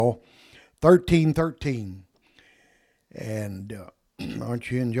13:13. And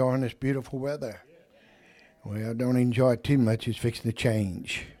aren't you enjoying this beautiful weather? Well, don't enjoy it too much. It's fixing to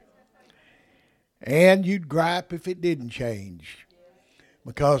change. And you'd gripe if it didn't change.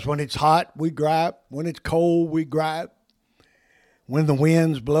 Because when it's hot, we gripe. When it's cold, we gripe. When the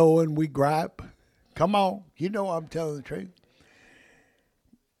wind's blowing, we gripe. Come on. You know I'm telling the truth.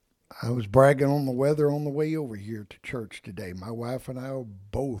 I was bragging on the weather on the way over here to church today. My wife and I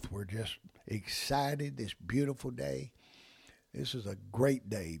both were just excited this beautiful day. This is a great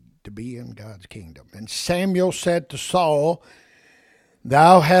day to be in God's kingdom. And Samuel said to Saul,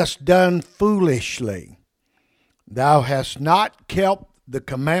 "Thou hast done foolishly. Thou hast not kept the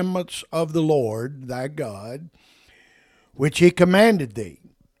commandments of the Lord thy God, which he commanded thee.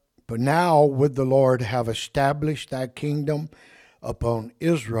 But now would the Lord have established thy kingdom upon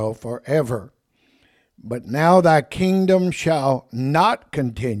Israel forever. But now thy kingdom shall not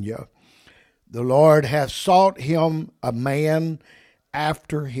continue. The Lord hath sought him a man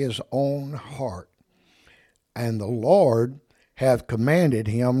after his own heart, and the Lord hath commanded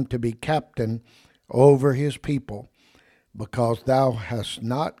him to be captain over his people, because thou hast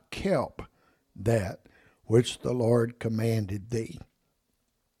not kept that which the Lord commanded thee."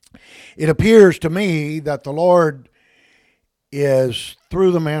 It appears to me that the Lord is,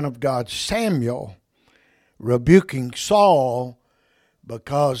 through the man of God Samuel, rebuking Saul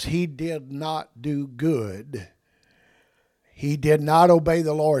because he did not do good. He did not obey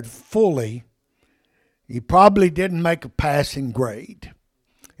the Lord fully. He probably didn't make a passing grade.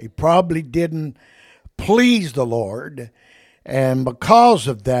 He probably didn't please the Lord. And because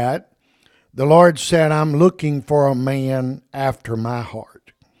of that, the Lord said, "I'm looking for a man after my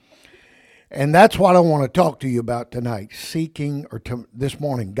heart." And that's what I want to talk to you about tonight, this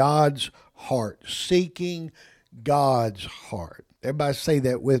morning, God's heart, seeking God's heart. Everybody say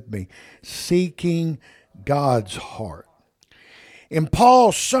that with me, seeking God's heart. In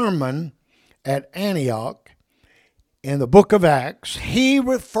Paul's sermon at Antioch, in the book of Acts, he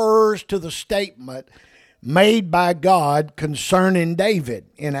refers to the statement made by God concerning David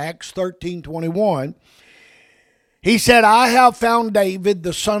in Acts 13:21. He said, "I have found David,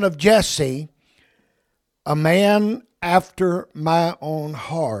 the son of Jesse, a man after my own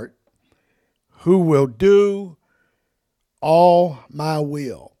heart, who will do all my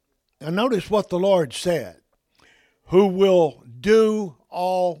will." Now notice what the Lord said, "who will do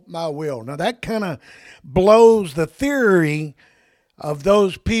all my will." Now that kind of blows the theory of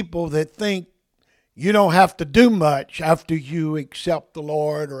those people that think you don't have to do much after you accept the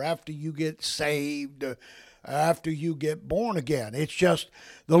Lord or after you get saved, after you get born again. It's just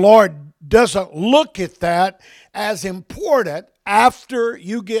the Lord doesn't look at that as important after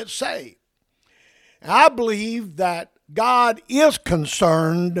you get saved. And I believe that God is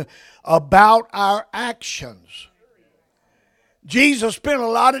concerned about our actions. Jesus spent a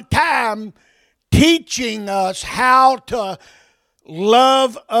lot of time teaching us how to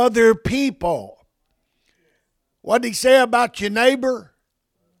love other people. What did he say about your neighbor?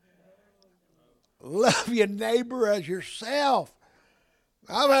 Love your neighbor as yourself.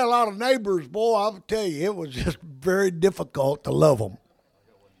 I've had a lot of neighbors, boy, I'll tell you, it was just very difficult to love them.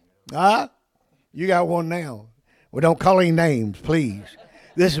 Huh? You got one now. Well, don't call any names, please.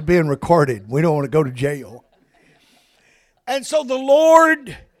 This is being recorded. We don't want to go to jail. And so the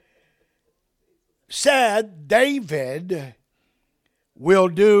Lord said, "David will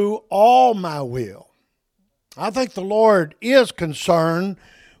do all my will." I think the Lord is concerned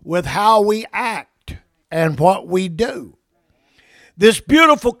with how we act and what we do. This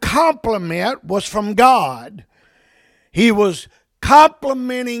beautiful compliment was from God. He was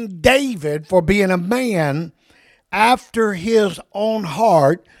complimenting David for being a man after his own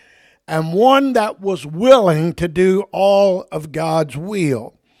heart and one that was willing to do all of God's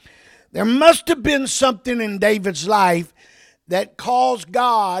will. There must have been something in David's life that caused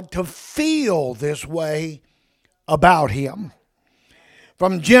God to feel this way about him.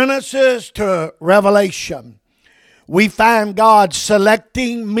 From Genesis to Revelation, we find God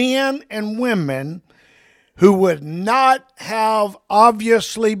selecting men and women who would not have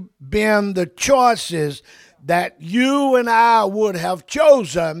obviously been the choices that you and I would have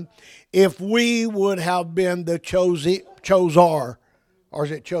chosen if we would have been the choser. Or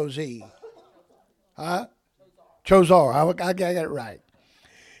is it chosee? Huh? Chosar. I got it right.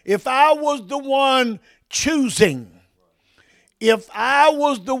 If I was the one choosing, if I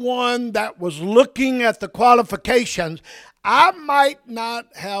was the one that was looking at the qualifications, I might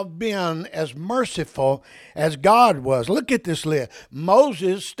not have been as merciful as God was. Look at this list.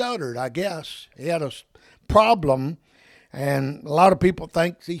 Moses stuttered, I guess. He had a problem, And a lot of people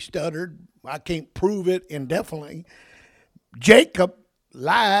think he stuttered. I can't prove it indefinitely. Jacob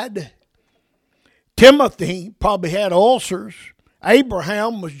lied. Timothy probably had ulcers.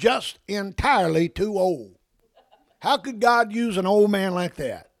 Abraham was just entirely too old. How could God use an old man like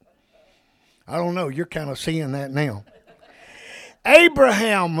that? I don't know. You're kind of seeing that now.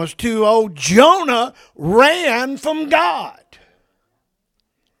 Abraham was too old. Jonah ran from God.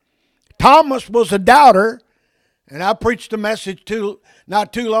 Thomas was a doubter, and I preached a message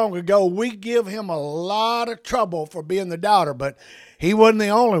not too long ago. We give him a lot of trouble for being the doubter, but he wasn't the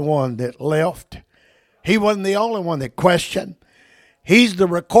only one that left. He wasn't the only one that questioned. He's the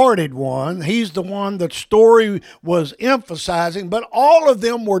recorded one. He's the one that story was emphasizing. But all of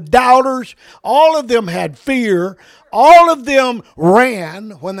them were doubters. All of them had fear. All of them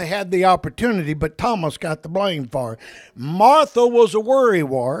ran when they had the opportunity. But Thomas got the blame for it. Martha was a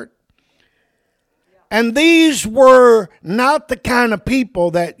worrywart. And these were not the kind of people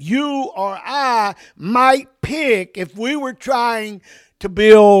that you or I might pick if we were trying to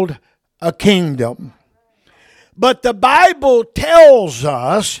build a kingdom. But the Bible tells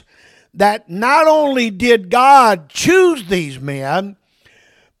us that not only did God choose these men,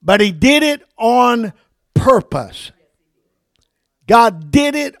 but he did it on purpose. God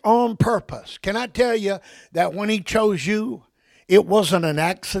did it on purpose. Can I tell you that when he chose you, it wasn't an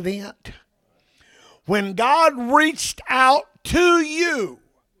accident? When God reached out to you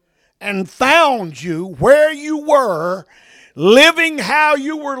and found you where you were, living how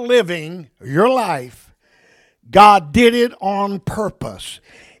you were living your life, God did it on purpose.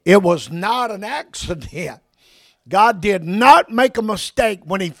 It was not an accident. God did not make a mistake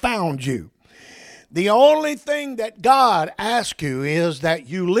when he found you. The only thing that God asks you is that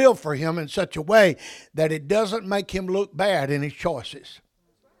you live for him in such a way that it doesn't make him look bad in his choices.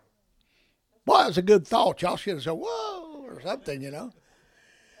 Boy, that's a good thought. Y'all should have said, whoa, or something, you know.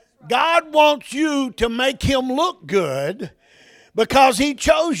 God wants you to make him look good because he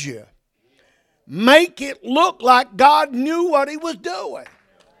chose you. Make it look like God knew what he was doing.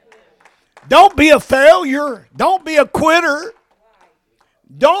 Don't be a failure. Don't be a quitter.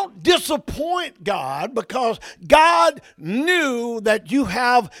 Don't disappoint God, because God knew that you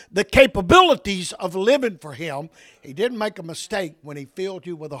have the capabilities of living for him. He didn't make a mistake when he filled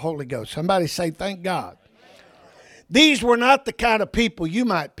you with the Holy Ghost. Somebody say, thank God. These were not the kind of people you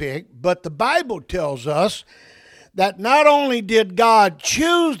might pick, but the Bible tells us that not only did God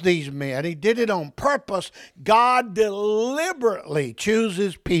choose these men, he did it on purpose. God deliberately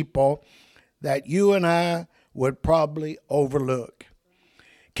chooses people that you and I would probably overlook.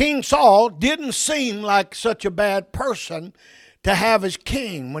 King Saul didn't seem like such a bad person to have as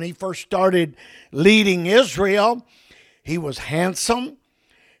king when he first started leading Israel. He was handsome.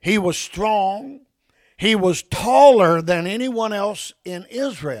 He was strong. He was taller than anyone else in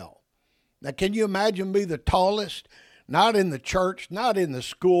Israel. Now, can you imagine being the tallest? Not in the church, not in the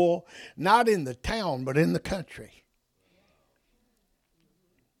school, not in the town, but in the country.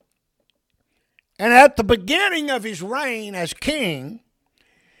 And at the beginning of his reign as king,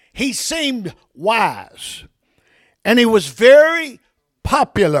 he seemed wise. And he was very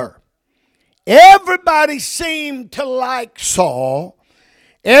popular. Everybody seemed to like Saul.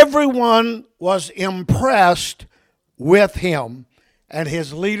 Everyone was impressed with him and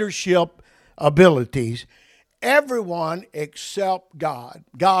his leadership abilities. Everyone except God.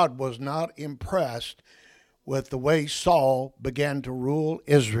 God was not impressed with the way Saul began to rule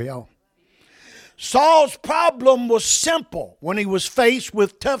Israel. Saul's problem was simple. When he was faced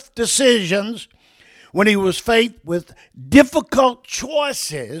with tough decisions, when he was faced with difficult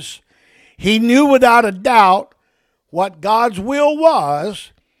choices, he knew without a doubt what God's will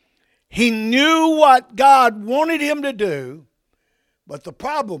was. He knew what God wanted him to do, but the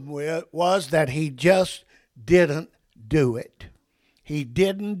problem was that he just didn't do it. He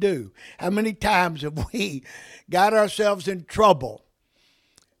didn't do. How many times have we got ourselves in trouble?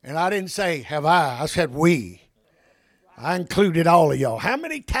 And I didn't say, have I said we. I included all of y'all. How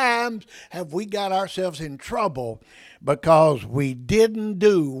many times have we got ourselves in trouble because we didn't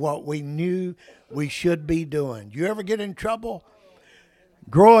do what we knew we should be doing? You ever get in trouble?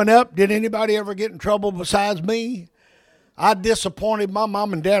 Growing up, did anybody ever get in trouble besides me? I disappointed my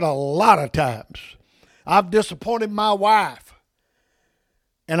mom and dad a lot of times. I've disappointed my wife.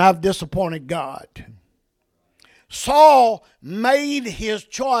 And I've disappointed God. Saul made his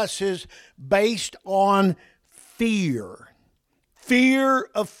choices based on fear. Fear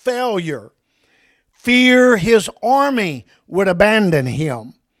of failure. Fear his army would abandon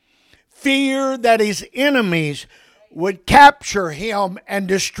him. Fear that his enemies would capture him and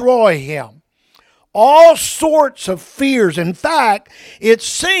destroy him. all sorts of fears. In fact, it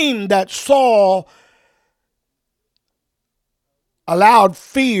seemed that Saul allowed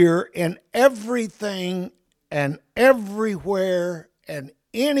fear in everything and everywhere and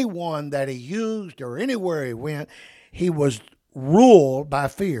anyone that he used or anywhere he went. He was ruled by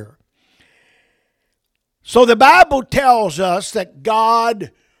fear. So the Bible tells us that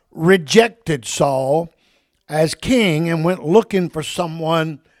God rejected Saul as king and went looking for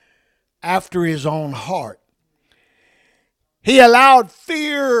someone after his own heart. He allowed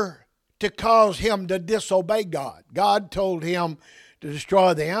fear to cause him to disobey God. God told him to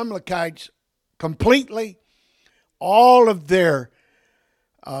destroy the Amalekites completely, all of their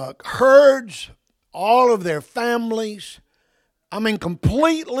herds, all of their families.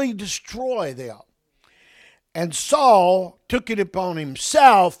 Completely destroy them. And Saul took it upon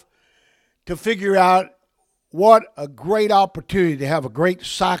himself to figure out what a great opportunity to have a great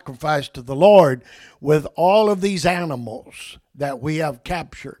sacrifice to the Lord with all of these animals that we have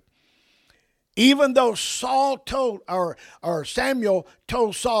captured. Even though Samuel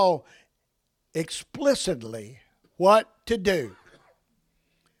told Saul explicitly what to do,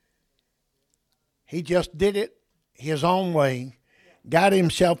 he just did it his own way, got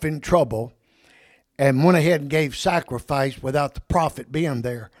himself in trouble, and went ahead and gave sacrifice without the prophet being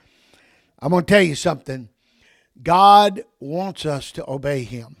there. I'm going to tell you something. God wants us to obey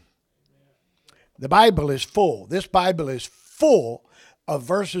him. The Bible is full. This Bible is full of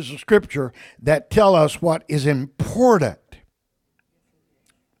verses of Scripture that tell us what is important.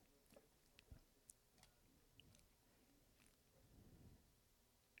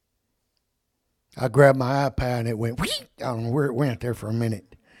 I grabbed my iPad and it went, I don't know where it went there for a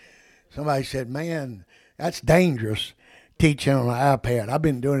minute. Somebody said, man, that's dangerous teaching on an iPad. I've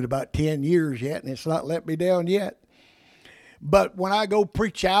been doing it about 10 years yet, and it's not let me down yet. But when I go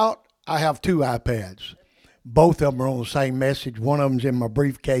preach out, I have two iPads. Both of them are on the same message. One of them's in my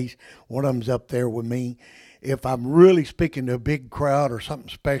briefcase. One of them's up there with me. If I'm really speaking to a big crowd or something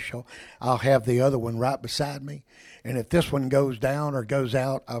special, I'll have the other one right beside me. And if this one goes down or goes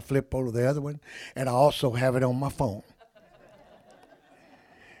out, I'll flip over to the other one. And I also have it on my phone.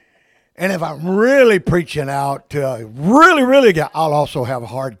 And if I'm really preaching out to really, I'll also have a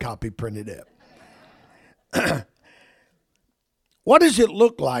hard copy printed up. What does it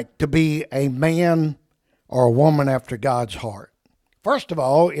look like to be a man or a woman after God's heart? First of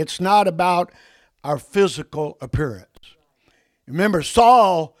all, it's not about our physical appearance. Remember,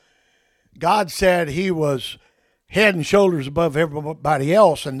 Saul, God said he was head and shoulders above everybody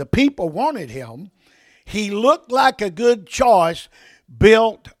else, and the people wanted him. He looked like a good choice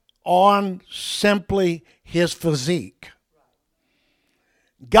built on simply his physique.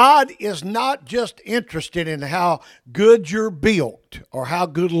 God is not just interested in how good you're built or how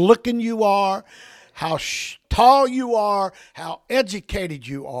good looking you are, how tall you are, how educated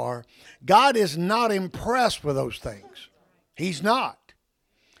you are. God is not impressed with those things. He's not.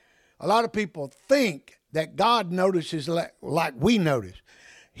 A lot of people think that God notices like we notice.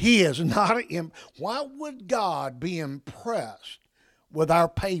 He is not. Why would God be impressed with our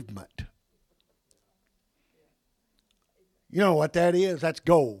pavement? You know what that is? That's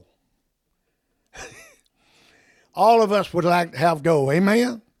gold. All of us would like to have gold.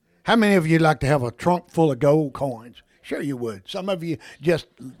 Amen? How many of you like to have a trunk full of gold coins? Sure you would. Some of you just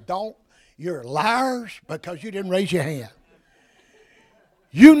don't. You're liars because you didn't raise your hand.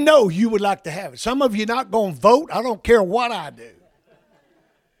 You know you would like to have it. Some of you not going to vote. I don't care what I do.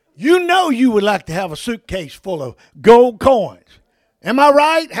 You know you would like to have a suitcase full of gold coins. Am I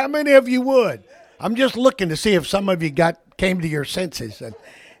right? How many of you would? I'm just looking to see if some of you came to your senses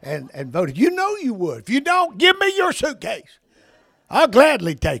and voted. You know you would. If you don't, give me your suitcase. I'll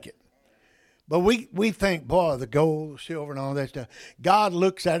gladly take it. But we think, boy, the gold, silver, and all that stuff. God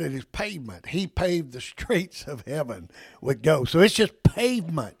looks at it as pavement. He paved the streets of heaven with gold. So it's just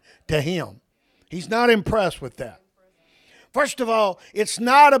pavement to him. He's not impressed with that. First of all, it's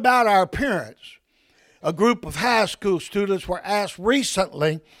not about our appearance. A group of high school students were asked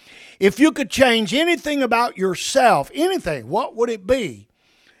recently, if you could change anything about yourself, anything, what would it be?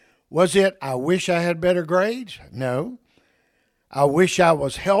 Was it, I wish I had better grades? No. I wish I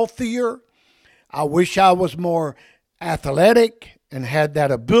was healthier. I wish I was more athletic and had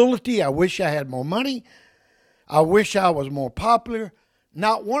that ability. I wish I had more money. I wish I was more popular.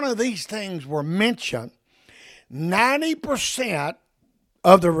 Not one of these things were mentioned. 90%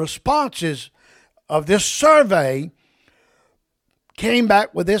 of the responses of this survey came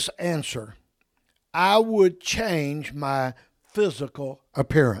back with this answer: I would change my physical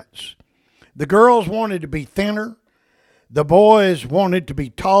appearance. The girls wanted to be thinner. The boys wanted to be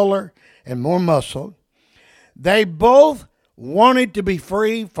taller. and more muscle. They both wanted to be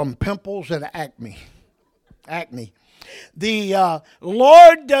free from pimples and acne. The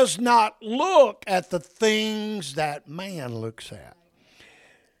Lord does not look at the things that man looks at.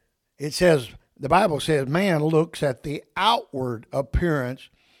 It says, the Bible says, man looks at the outward appearance,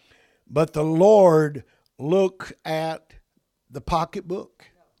 but the Lord looks at the pocketbook,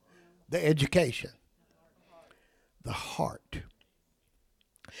 the education, the heart.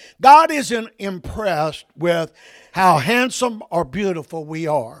 God isn't impressed with how handsome or beautiful we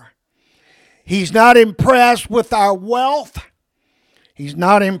are. He's not impressed with our wealth. He's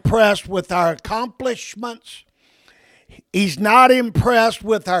not impressed with our accomplishments. He's not impressed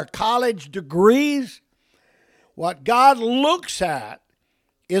with our college degrees. What God looks at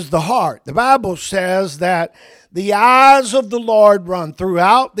is the heart. The Bible says that the eyes of the Lord run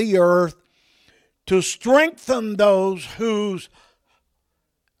throughout the earth to strengthen those whose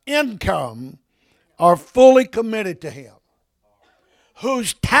income are fully committed to Him,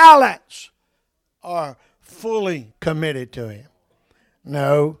 whose talents are fully committed to Him.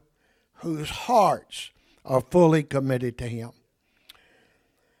 No, whose hearts are fully committed to Him.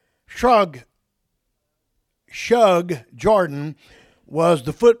 Shug Jordan was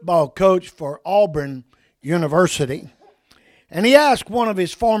the football coach for Auburn University, and he asked one of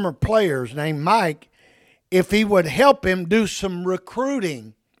his former players named Mike if he would help him do some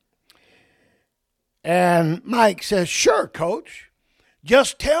recruiting. And Mike says, "Sure, coach.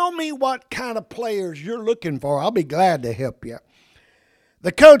 Just tell me what kind of players you're looking for. I'll be glad to help you."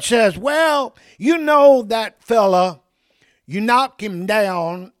 The coach says, "Well, you know that fella, you knock him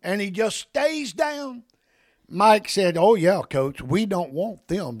down and he just stays down." Mike said, "Oh, yeah, coach. We don't want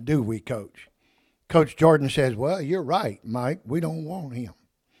them, do we, coach?" Coach Jordan says, "Well, you're right, Mike. We don't want him."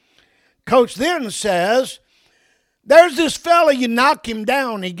 Coach then says, "There's this fella, you knock him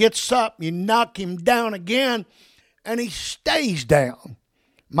down, he gets up, you knock him down again, and he stays down."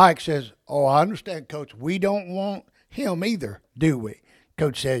 Mike says, "Oh, I understand, coach. We don't want him either, do we?"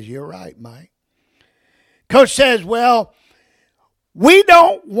 Coach says, "You're right, Mike." Coach says, "Well, we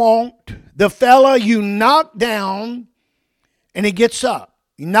don't want the fella you knock down and he gets up.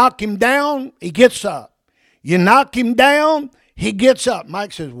 You knock him down, he gets up. You knock him down, he gets up."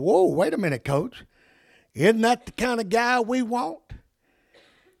 Mike says, "Whoa, wait a minute, coach. Isn't that the kind of guy we want?"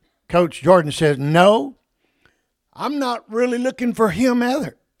 Coach Jordan says, "No, I'm not really looking for him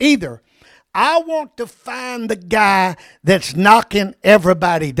either. I want to find the guy that's knocking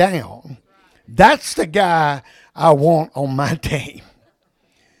everybody down. That's the guy I want on my team."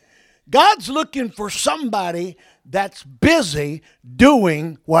 God's looking for somebody that's busy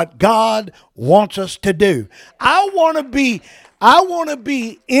doing what God wants us to do. I want to be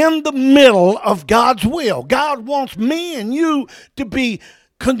in the middle of God's will. God wants me and you to be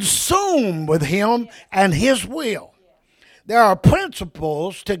consumed with Him and His will. There are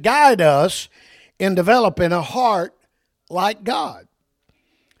principles to guide us in developing a heart like God.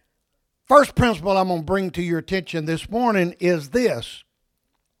 First principle I'm going to bring to your attention this morning is this: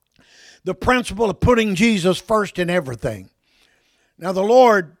 the principle of putting Jesus first in everything. Now, the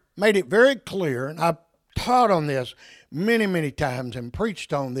Lord made it very clear, and I've taught on this many, many times and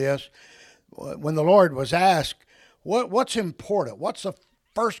preached on this when the Lord was asked, what's important? What's the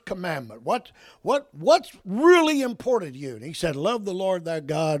first commandment? What's really important to you? And He said, "Love the Lord thy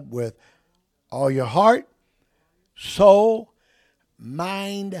God with all your heart, soul,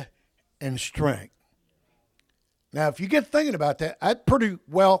 mind, and strength." Now, if you get thinking about that, that pretty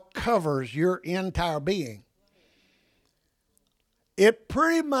well covers your entire being. It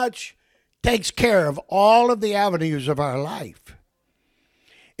pretty much takes care of all of the avenues of our life.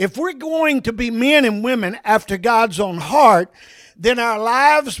 If we're going to be men and women after God's own heart, then our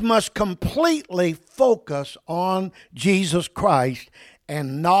lives must completely focus on Jesus Christ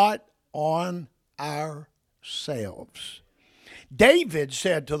and not on ourselves. David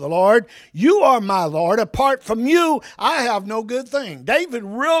said to the Lord, "You are my Lord. Apart from you, I have no good thing." David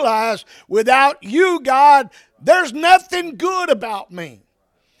realized, without you, God, there's nothing good about me.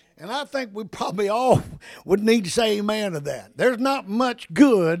 And I think we probably all would need to say amen to that. There's not much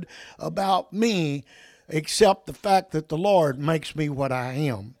good about me except the fact that the Lord makes me what I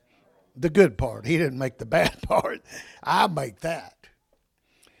am. The good part. He didn't make the bad part. I make that.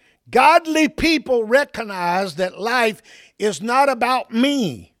 Godly people recognize that life is not about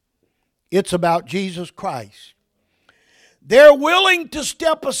me. It's about Jesus Christ. They're willing to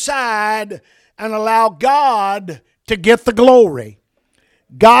step aside and allow God to get the glory.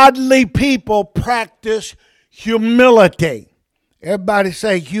 Godly people practice humility. Everybody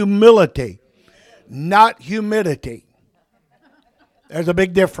say humility, not humidity. There's a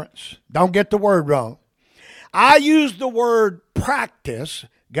big difference. Don't get the word wrong. I use the word practice.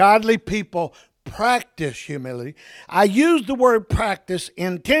 Godly people practice humility. I use the word practice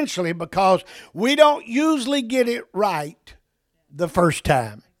intentionally because we don't usually get it right the first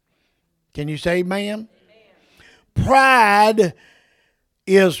time. Can you say amen? Pride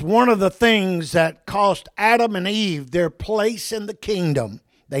is one of the things that cost Adam and Eve their place in the kingdom.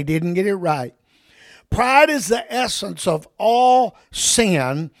 They didn't get it right. Pride is the essence of all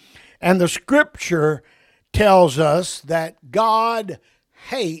sin, and the scripture tells us that God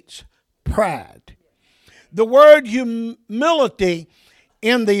hates pride. The word humility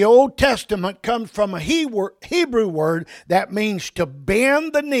in the Old Testament comes from a Hebrew word that means to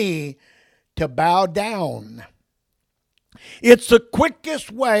bend the knee, to bow down. It's the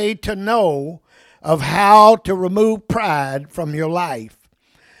quickest way to know of how to remove pride from your life.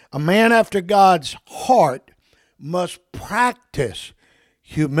 A man after God's heart must practice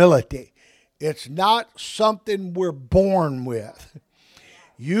humility. It's not something we're born with.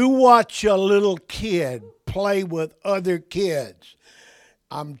 You watch a little kid play with other kids.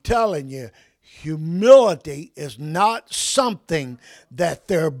 I'm telling you, humility is not something that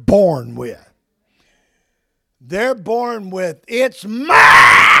they're born with. They're born with, it's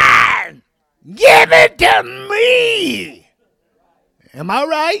mine! Give it to me! Am I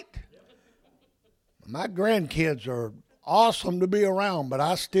right? My grandkids are awesome to be around, but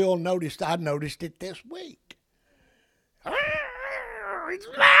I noticed it this week. It's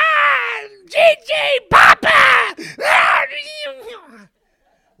mine! Gigi, Papa!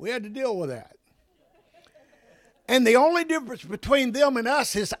 We had to deal with that. And the only difference between them and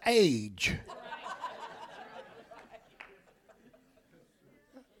us is age.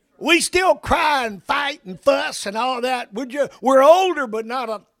 We still cry and fight and fuss and all that. We're older, but not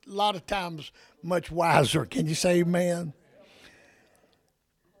a lot of times much wiser. Can you say amen?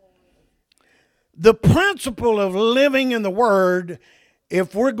 The principle of living in the Word,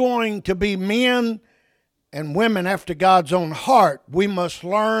 if we're going to be men and women after God's own heart, we must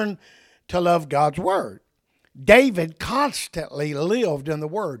learn to love God's Word. David constantly lived in the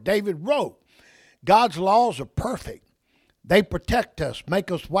Word. David wrote, God's laws are perfect. They protect us, make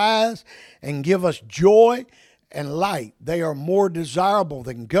us wise, and give us joy and light. They are more desirable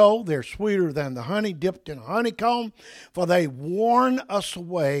than gold. They're sweeter than the honey dipped in a honeycomb, for they warn us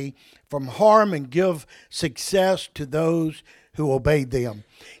away from harm and give success to those who obey them.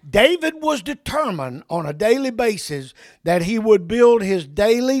 David was determined on a daily basis that he would build his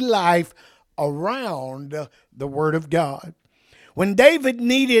daily life around the Word of God. When David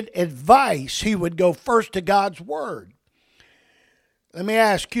needed advice, he would go first to God's Word. Let me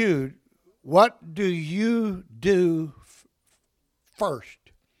ask you, what do you do first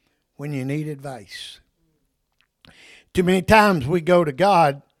when you need advice? Too many times we go to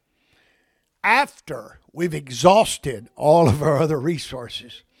God after we've exhausted all of our other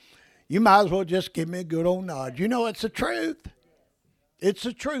resources. You might as well just give me a good old nod. You know it's the truth. It's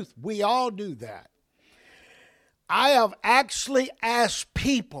the truth. We all do that. I have actually asked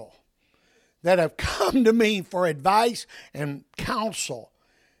people that have come to me for advice and counsel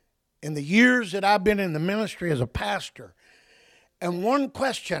in the years that I've been in the ministry as a pastor. And one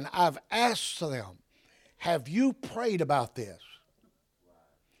question I've asked them, have you prayed about this?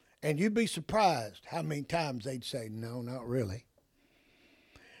 And you'd be surprised how many times they'd say, no, not really.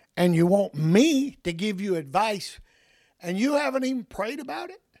 And you want me to give you advice and you haven't even prayed about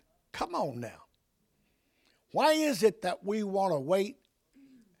it? Come on now. Why is it that we want to wait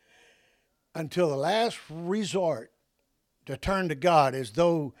until the last resort to turn to God as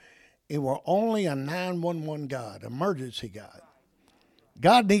though it were only a 911 God, emergency God?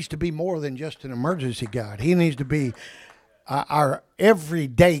 God needs to be more than just an emergency God. He needs to be our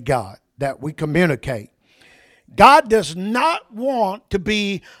everyday God that we communicate. God does not want to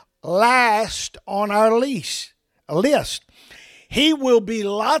be last on our list. He will be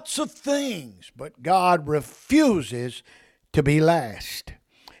lots of things, but God refuses to be last.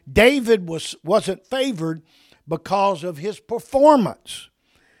 David wasn't favored because of his performance.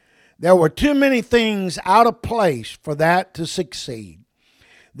 There were too many things out of place for that to succeed.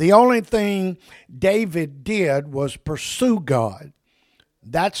 The only thing David did was pursue God.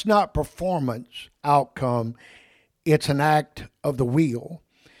 That's not performance outcome. It's an act of the will.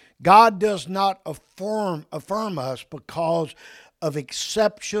 God does not affirm us because of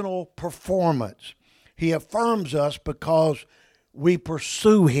exceptional performance. He affirms us because we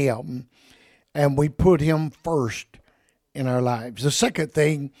pursue Him and we put Him first in our lives. The second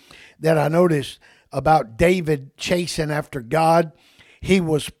thing that I noticed about David chasing after God, he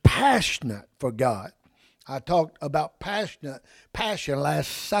was passionate for God. I talked about passion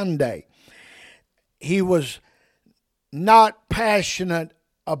last Sunday. He was not passionate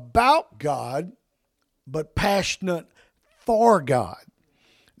about God, but passionate for God.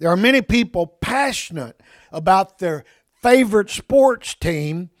 There are many people passionate about their favorite sports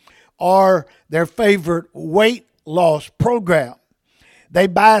team or their favorite weight loss program. They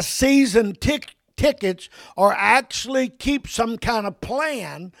buy season tickets or actually keep some kind of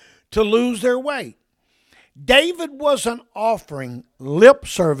plan to lose their weight. David wasn't offering lip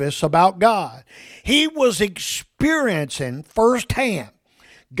service about God. He was experiencing firsthand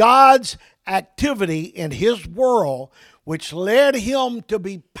God's activity in his world, which led him to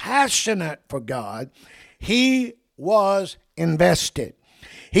be passionate for God. He was invested.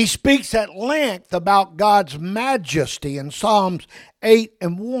 He speaks at length about God's majesty in Psalms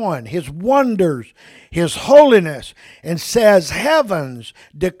 8:1, his wonders, his holiness, and says heavens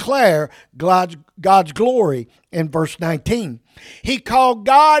declare God's glory in verse 19. He called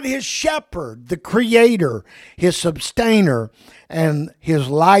God his shepherd, the creator, his sustainer, and his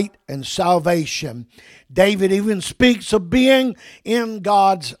light and salvation. David even speaks of being in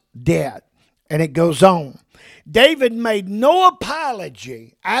God's debt. And it goes on. David made no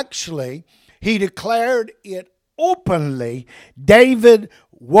apology. Actually, he declared it openly. David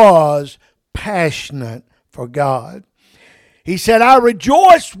was passionate for God. He said, I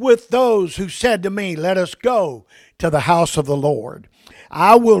rejoice with those who said to me, let us go to the house of the Lord.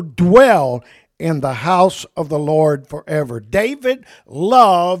 I will dwell in the house of the Lord forever. David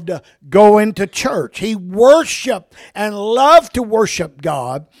loved going to church. He worshiped and loved to worship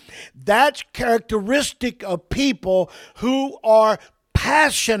God. That's characteristic of people who are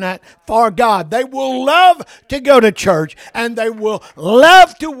passionate for God. They will love to go to church, and they will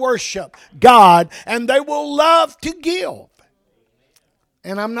love to worship God, and they will love to give.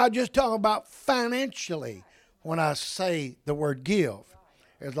 And I'm not just talking about financially when I say the word give.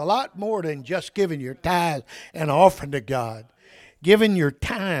 There's a lot more than just giving your tithe and offering to God. Giving your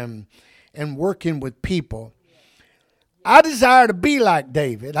time and working with people. I desire to be like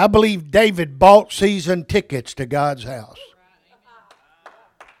David. I believe David bought season tickets to God's house.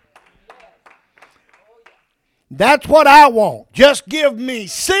 That's what I want. Just give me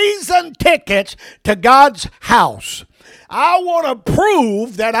season tickets to God's house. I want to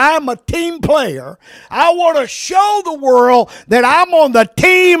prove that I'm a team player. I want to show the world that I'm on the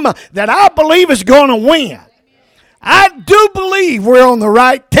team that I believe is going to win. I do believe we're on the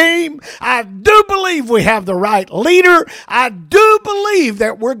right team. I do believe we have the right leader. I do believe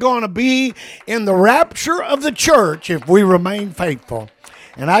that we're going to be in the rapture of the church if we remain faithful.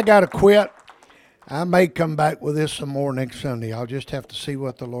 And I got to quit. I may come back with this some more next Sunday. I'll just have to see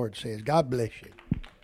what the Lord says. God bless you.